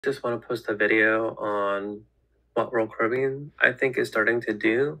Just want to post a video on what Royal Caribbean I think is starting to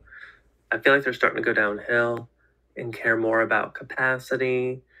do. I feel like they're starting to go downhill and care more about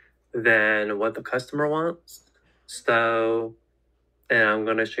capacity than what the customer wants. So, and I'm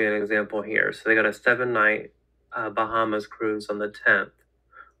going to show you an example here. So they got a 7 night Bahamas cruise on the 10th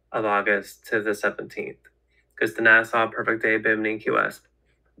of August to the 17th because the Nassau Perfect Day Bimini Key West.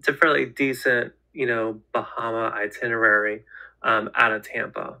 It's a fairly decent, Bahama itinerary out of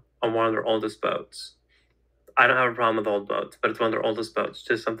Tampa on one of their oldest boats. I don't have a problem with old boats, but it's one of their oldest boats.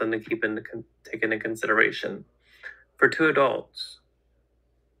 Just something to take into consideration. For 2 adults,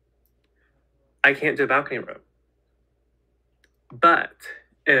 I can't do a balcony room. But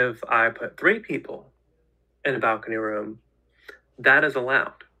if I put 3 people in a balcony room, that is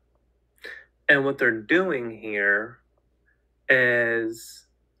allowed. And what they're doing here is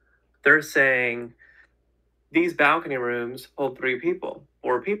they're saying these balcony rooms hold 3 people,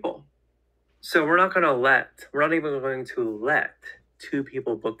 4 people. So we're not even going to let 2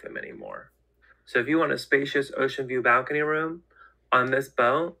 people book them anymore. So if you want a spacious ocean view balcony room on this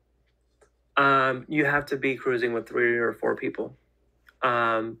boat, you have to be cruising with 3 or 4 people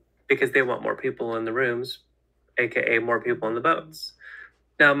because they want more people in the rooms, aka more people in the boats.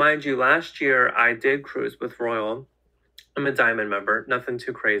 Now, mind you, last year I did cruise with Royal. I'm a Diamond member, nothing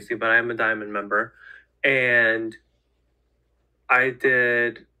too crazy, but I'm a Diamond member. And I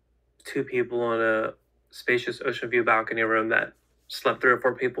did 2 people in a spacious ocean view balcony room that slept 3 or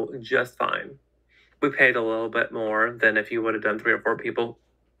 4 people just fine. We paid a little bit more than if you would have done 3 or 4 people.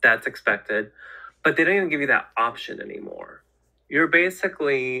 That's expected. But they don't even give you that option anymore. They're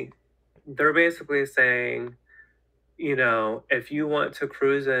basically saying, if you want to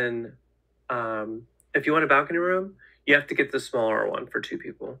cruise in, if you want a balcony room, you have to get the smaller one for 2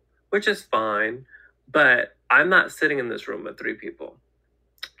 people, which is fine. But I'm not sitting in this room with 3 people.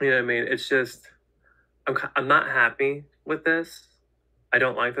 You know what I mean? It's just, I'm not happy with this. I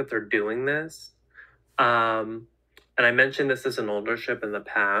don't like that they're doing this. And I mentioned this as an older ship in the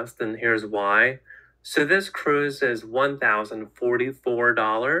past, and here's why. So this cruise is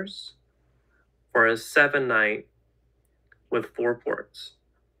 $1,044 for a 7 night with 4 ports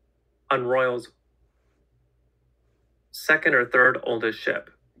on Royal's second or third oldest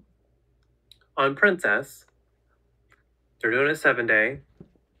ship. On Princess, they're doing a 7 day,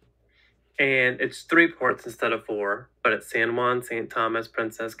 and it's 3 ports instead of 4, but it's San Juan, St. Thomas,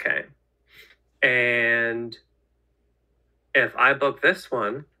 Princess Cay. And if I book this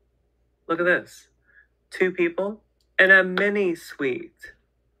one, look at this. 2 people and a mini suite.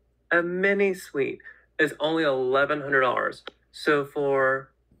 A mini suite is only $1,100. So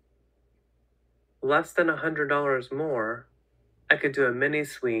for less than $100 more, I could do a mini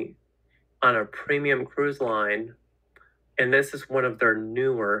suite on a premium cruise line. And this is one of their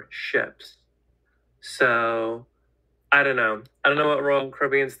newer ships. So I don't know. I don't know what Royal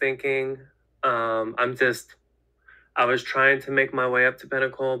Caribbean's thinking. I was trying to make my way up to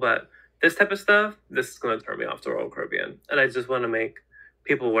Pinnacle, but this type of stuff, this is going to turn me off to Royal Caribbean. And I just want to make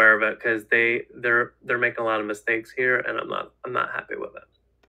people aware of it because they're making a lot of mistakes here, and I'm not happy with it.